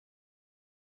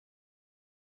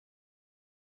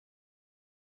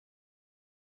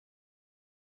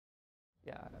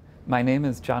Yeah, my name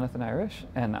is Jonathan Irish,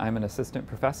 and I'm an assistant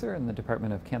professor in the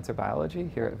Department of Cancer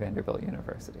Biology here at Vanderbilt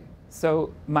University.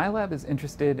 So my lab is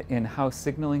interested in how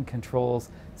signaling controls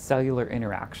cellular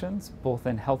interactions, both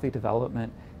in healthy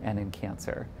development and in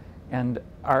cancer. And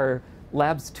our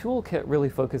lab's toolkit really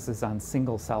focuses on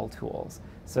single cell tools.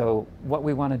 So what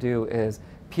we want to do is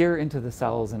peer into the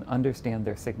cells and understand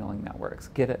their signaling networks,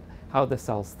 get at how the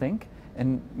cells think,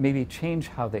 and maybe change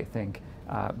how they think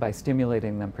by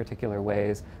stimulating them particular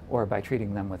ways or by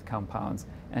treating them with compounds,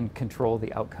 and control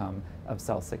the outcome of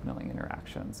cell signaling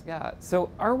interactions. Yeah, so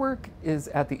our work is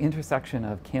at the intersection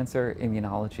of cancer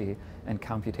immunology and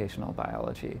computational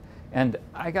biology. And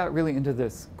I got really into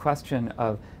this question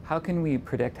of how can we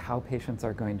predict how patients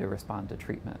are going to respond to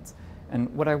treatments.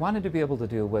 And what I wanted to be able to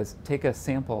do was take a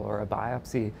sample or a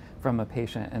biopsy from a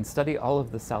patient and study all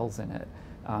of the cells in it.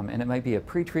 And it might be a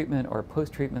pre-treatment or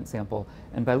post-treatment sample.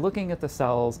 And by looking at the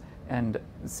cells and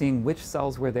seeing which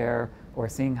cells were there or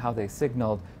seeing how they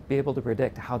signaled, be able to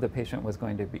predict how the patient was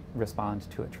going to respond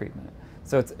to a treatment.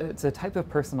 So it's a type of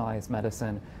personalized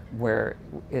medicine where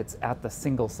it's at the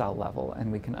single cell level,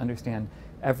 and we can understand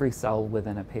every cell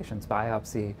within a patient's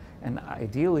biopsy. And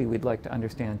ideally, we'd like to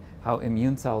understand how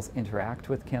immune cells interact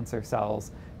with cancer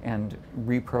cells and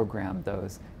reprogram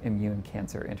those immune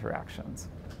cancer interactions.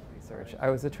 I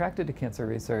was attracted to cancer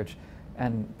research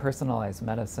and personalized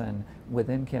medicine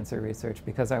within cancer research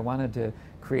because I wanted to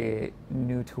create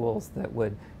new tools that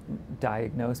would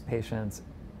diagnose patients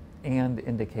and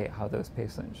indicate how those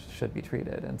patients should be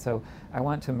treated. And so I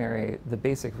want to marry the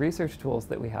basic research tools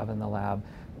that we have in the lab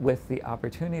with the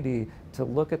opportunity to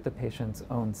look at the patient's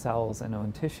own cells and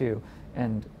own tissue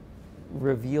and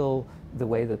reveal the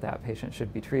way that that patient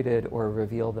should be treated or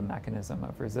reveal the mechanism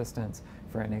of resistance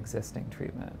for an existing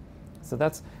treatment. So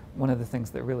that's one of the things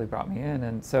that really brought me in.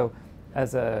 And so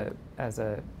as a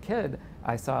kid,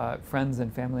 I saw friends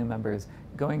and family members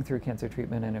going through cancer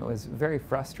treatment, and it was very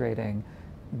frustrating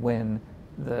when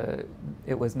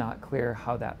it was not clear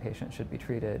how that patient should be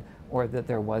treated or that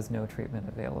there was no treatment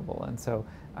available. And so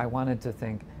I wanted to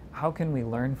think, how can we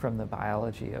learn from the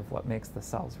biology of what makes the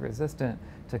cells resistant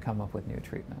to come up with new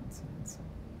treatments?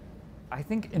 I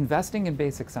think investing in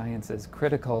basic science is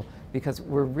critical because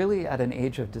we're really at an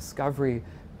age of discovery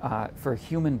for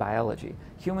human biology.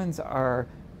 Humans are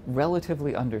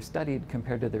relatively understudied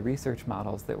compared to the research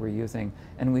models that we're using,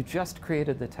 and we've just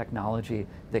created the technology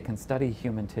that can study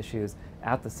human tissues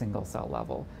at the single cell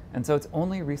level. And so it's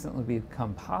only recently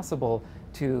become possible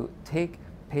to take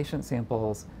patient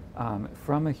samples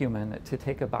from a human, to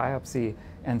take a biopsy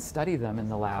and study them in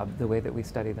the lab the way that we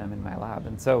study them in my lab.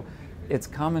 And so it's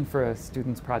common for a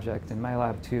student's project in my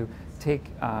lab to take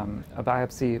a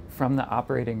biopsy from the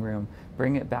operating room,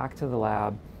 bring it back to the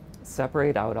lab,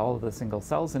 separate out all of the single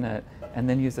cells in it, and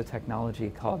then use a technology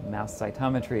called mass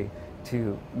cytometry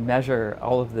to measure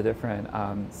all of the different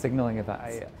signaling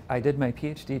events. I did my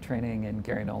PhD training in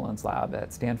Gary Nolan's lab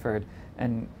at Stanford,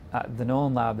 and the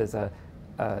Nolan lab is a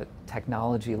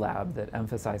technology lab that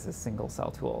emphasizes single cell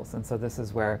tools. And so this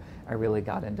is where I really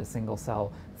got into single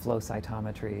cell flow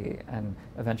cytometry and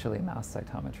eventually mass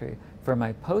cytometry. For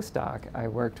my postdoc, I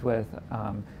worked with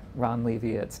Ron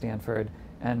Levy at Stanford,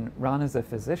 and Ron is a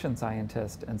physician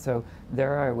scientist, and so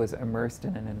there I was immersed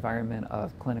in an environment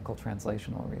of clinical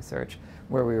translational research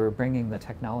where we were bringing the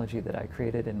technology that I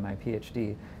created in my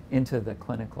PhD into the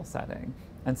clinical setting.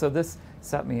 And so this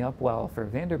set me up well for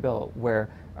Vanderbilt, where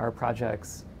our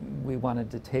projects, we wanted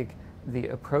to take the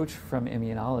approach from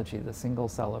immunology, the single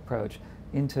cell approach,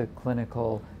 into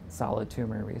clinical solid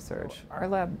tumor research. Our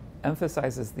lab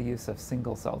emphasizes the use of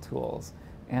single cell tools.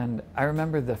 And I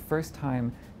remember the first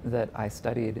time that I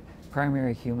studied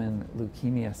primary human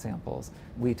leukemia samples,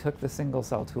 we took the single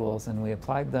cell tools and we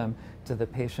applied them to the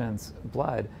patient's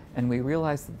blood, and we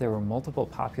realized that there were multiple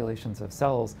populations of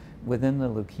cells within the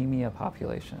leukemia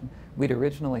population. We'd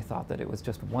originally thought that it was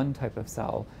just one type of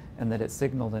cell and that it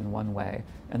signaled in one way.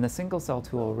 And the single cell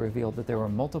tool revealed that there were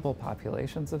multiple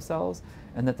populations of cells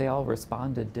and that they all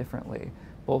responded differently,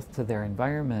 both to their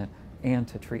environment and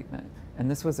to treatment. And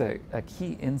this was a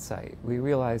key insight. We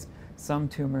realized some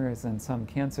tumors and some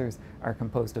cancers are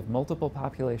composed of multiple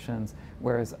populations,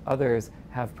 whereas others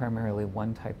have primarily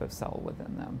one type of cell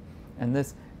within them. And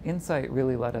this insight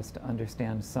really led us to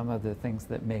understand some of the things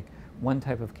that make one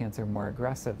type of cancer more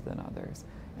aggressive than others.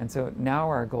 And so now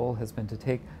our goal has been to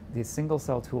take these single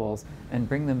cell tools and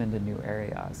bring them into new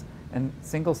areas. And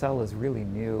single cell is really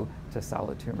new to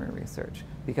solid tumor research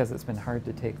because it's been hard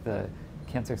to take the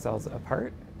cancer cells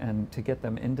apart and to get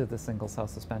them into the single cell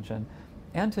suspension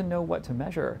and to know what to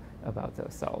measure about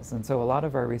those cells. And so a lot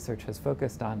of our research has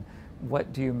focused on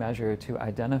what do you measure to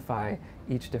identify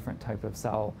each different type of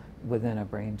cell within a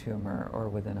brain tumor or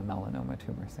within a melanoma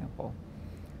tumor sample?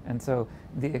 And so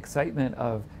the excitement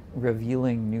of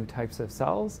revealing new types of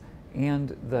cells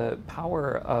and the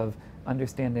power of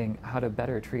understanding how to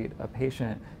better treat a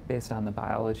patient based on the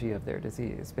biology of their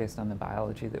disease, based on the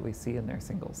biology that we see in their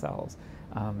single cells,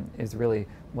 is really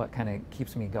what kind of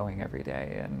keeps me going every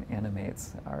day and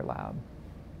animates our lab.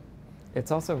 It's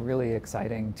also really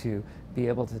exciting to be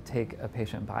able to take a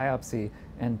patient biopsy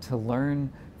and to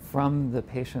learn from the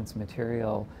patient's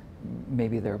material,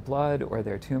 maybe their blood or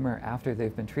their tumor after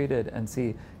they've been treated, and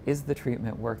see, is the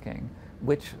treatment working?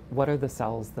 What are the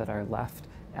cells that are left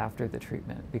after the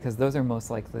treatment? Because those are most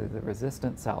likely the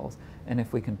resistant cells. And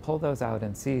if we can pull those out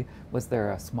and see, was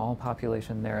there a small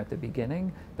population there at the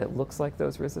beginning that looks like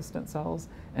those resistant cells?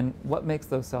 And what makes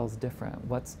those cells different?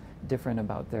 What's different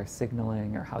about their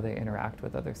signaling or how they interact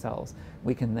with other cells?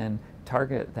 We can then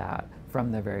target that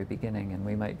from the very beginning, and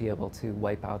we might be able to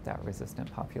wipe out that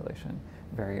resistant population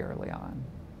very early on.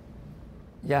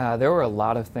 Yeah, there were a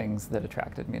lot of things that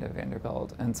attracted me to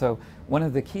Vanderbilt. And so one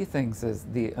of the key things is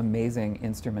the amazing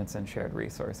instruments and shared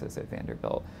resources at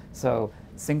Vanderbilt. So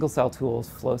single cell tools,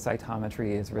 flow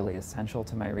cytometry is really essential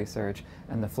to my research,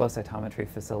 and the flow cytometry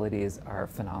facilities are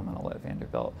phenomenal at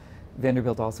Vanderbilt.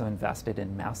 Vanderbilt also invested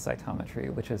in mass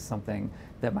cytometry, which is something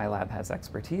that my lab has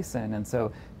expertise in. And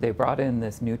so they brought in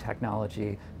this new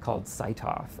technology called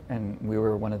CyTOF, and we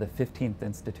were one of the 15th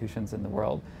institutions in the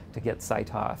world to get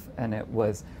CyTOF, and it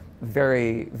was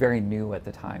very, very new at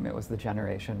the time. It was the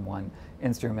Generation 1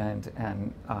 instrument,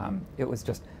 and it was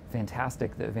just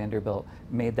fantastic that Vanderbilt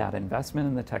made that investment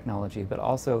in the technology, but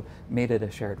also made it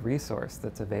a shared resource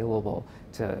that's available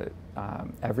to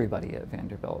everybody at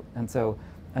Vanderbilt. And so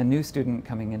a new student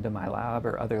coming into my lab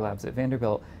or other labs at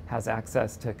Vanderbilt has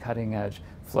access to cutting-edge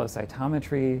flow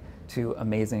cytometry, to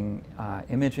amazing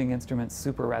imaging instruments,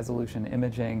 super resolution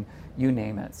imaging, you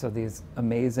name it. So these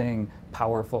amazing,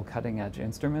 powerful, cutting-edge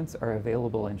instruments are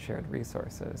available in shared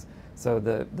resources. So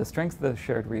the strength of the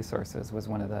shared resources was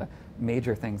one of the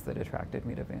major things that attracted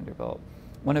me to Vanderbilt.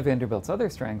 One of Vanderbilt's other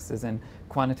strengths is in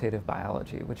quantitative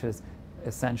biology, which is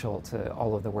essential to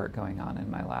all of the work going on in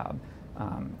my lab.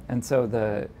 And so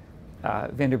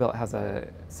Vanderbilt has a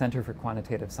Center for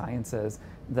Quantitative Sciences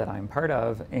that I'm part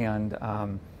of, and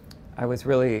I was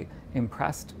really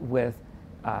impressed with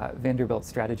Vanderbilt's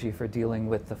strategy for dealing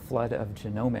with the flood of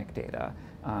genomic data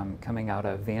coming out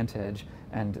of Vantage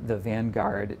and the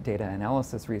Vanguard data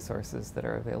analysis resources that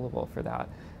are available for that.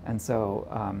 And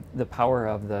so the power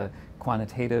of the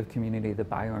quantitative community, the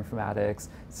bioinformatics,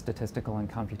 statistical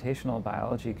and computational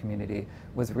biology community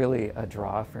was really a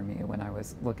draw for me when I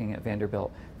was looking at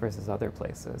Vanderbilt versus other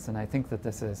places. And I think that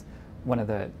this is one of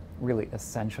the really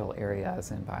essential areas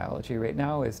in biology right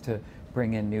now, is to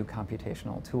bring in new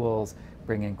computational tools,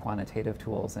 bring in quantitative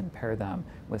tools, and pair them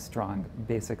with strong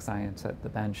basic science at the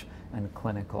bench and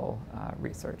clinical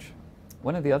research.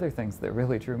 One of the other things that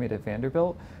really drew me to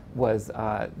Vanderbilt was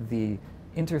the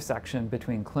intersection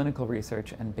between clinical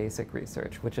research and basic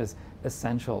research, which is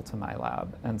essential to my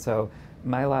lab. And so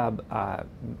my lab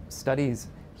studies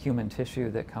human tissue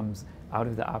that comes out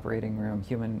of the operating room.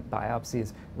 Human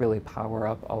biopsies really power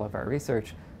up all of our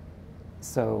research.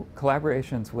 So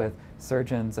collaborations with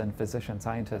surgeons and physician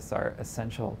scientists are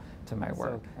essential to my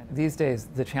work. These days,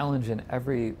 the challenge in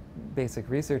every basic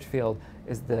research field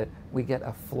is that we get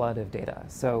a flood of data.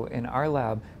 So in our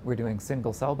lab, we're doing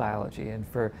single cell biology, and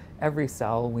for every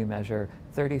cell we measure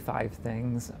 35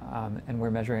 things, and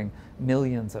we're measuring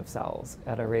millions of cells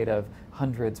at a rate of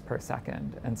hundreds per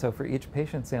second. And so for each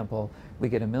patient sample, we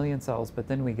get 1 million cells, but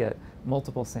then we get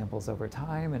multiple samples over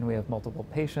time, and we have multiple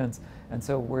patients, and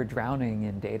so we're drowning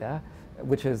in data,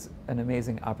 which is an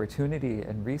amazing opportunity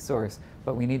and resource,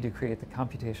 but we need to create the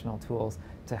computational tools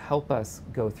to help us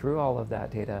go through all of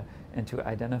that data and to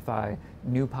identify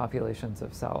new populations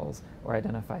of cells or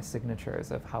identify signatures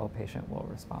of how a patient will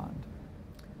respond.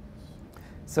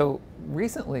 So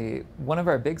recently, one of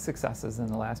our big successes in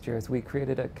the last year is we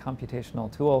created a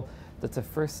computational tool that's a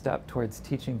first step towards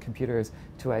teaching computers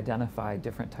to identify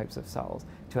different types of cells,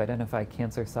 to identify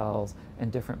cancer cells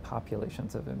and different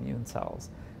populations of immune cells.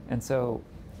 And so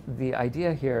the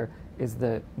idea here is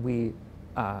that we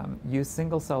use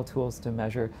single cell tools to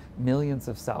measure millions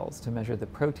of cells, to measure the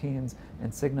proteins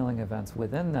and signaling events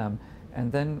within them, and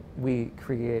then we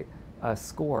create a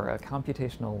score, a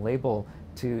computational label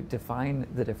to define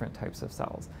the different types of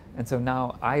cells. And so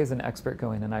now I, as an expert,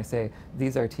 go in and I say,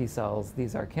 these are T cells,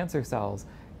 these are cancer cells,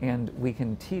 And we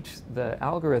can teach the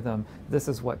algorithm, this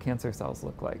is what cancer cells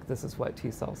look like, this is what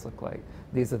T cells look like,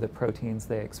 these are the proteins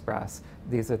they express,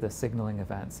 these are the signaling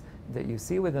events that you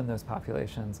see within those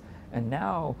populations. And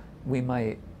now we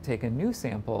might take a new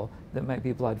sample that might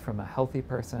be blood from a healthy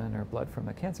person or blood from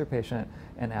a cancer patient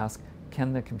and ask,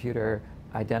 can the computer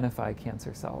identify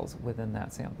cancer cells within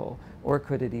that sample? Or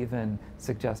could it even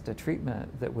suggest a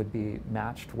treatment that would be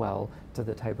matched well to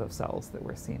the type of cells that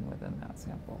we're seeing within that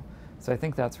sample? So I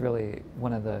think that's really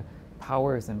one of the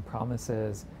powers and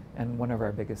promises, and one of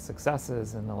our biggest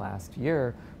successes in the last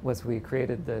year was we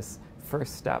created this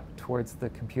first step towards the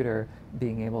computer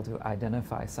being able to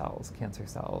identify cells, cancer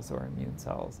cells or immune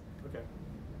cells. Okay.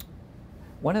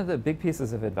 One of the big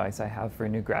pieces of advice I have for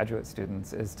new graduate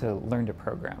students is to learn to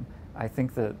program. I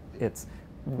think that it's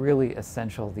really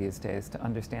essential these days to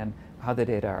understand how the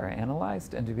data are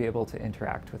analyzed and to be able to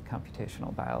interact with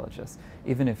computational biologists,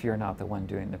 even if you're not the one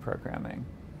doing the programming.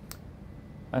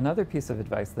 Another piece of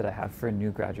advice that I have for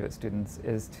new graduate students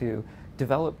is to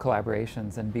develop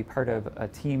collaborations and be part of a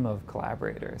team of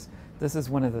collaborators. This is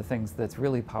one of the things that's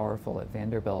really powerful at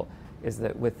Vanderbilt, is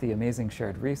that with the amazing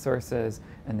shared resources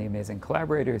and the amazing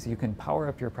collaborators, you can power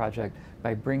up your project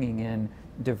by bringing in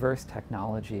diverse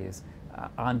technologies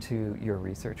onto your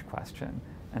research question.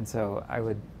 And so I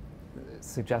would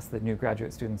suggest that new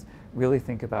graduate students really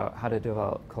think about how to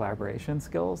develop collaboration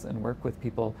skills and work with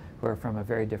people who are from a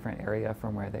very different area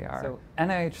from where they are. So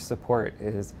NIH support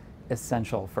is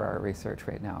essential for our research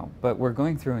right now, but we're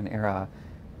going through an era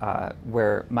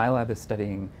where my lab is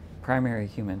studying primary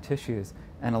human tissues,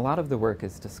 and a lot of the work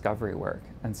is discovery work.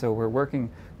 And so we're working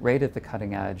right at the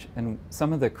cutting edge, and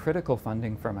some of the critical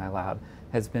funding for my lab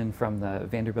has been from the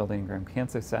Vanderbilt Ingram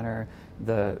Cancer Center,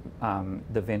 the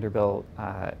Vanderbilt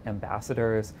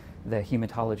ambassadors, the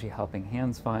Hematology Helping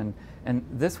Hands Fund, and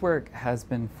this work has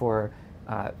been for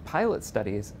pilot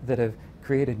studies that have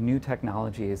created new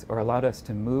technologies or allowed us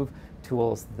to move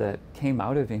tools that came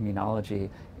out of immunology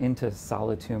into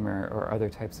solid tumor or other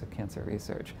types of cancer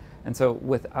research. And so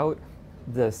without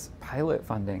this pilot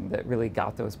funding that really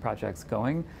got those projects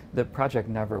going, the project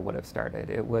never would have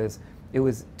started. It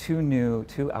was too new,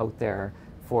 too out there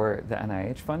for the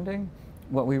NIH funding.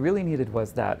 What we really needed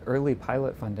was that early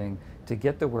pilot funding to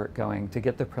get the work going, to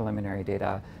get the preliminary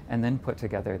data, and then put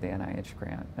together the NIH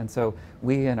grant. And so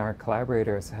we and our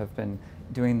collaborators have been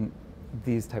doing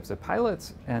these types of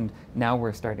pilots, and now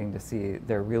we're starting to see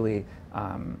they're really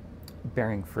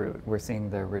bearing fruit. We're seeing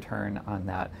the return on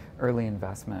that early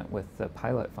investment with the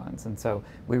pilot funds. And so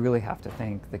we really have to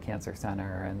thank the Cancer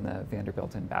Center and the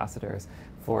Vanderbilt ambassadors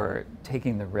for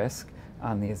taking the risk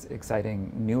on these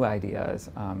exciting new ideas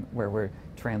where we're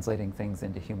translating things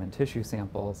into human tissue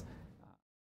samples.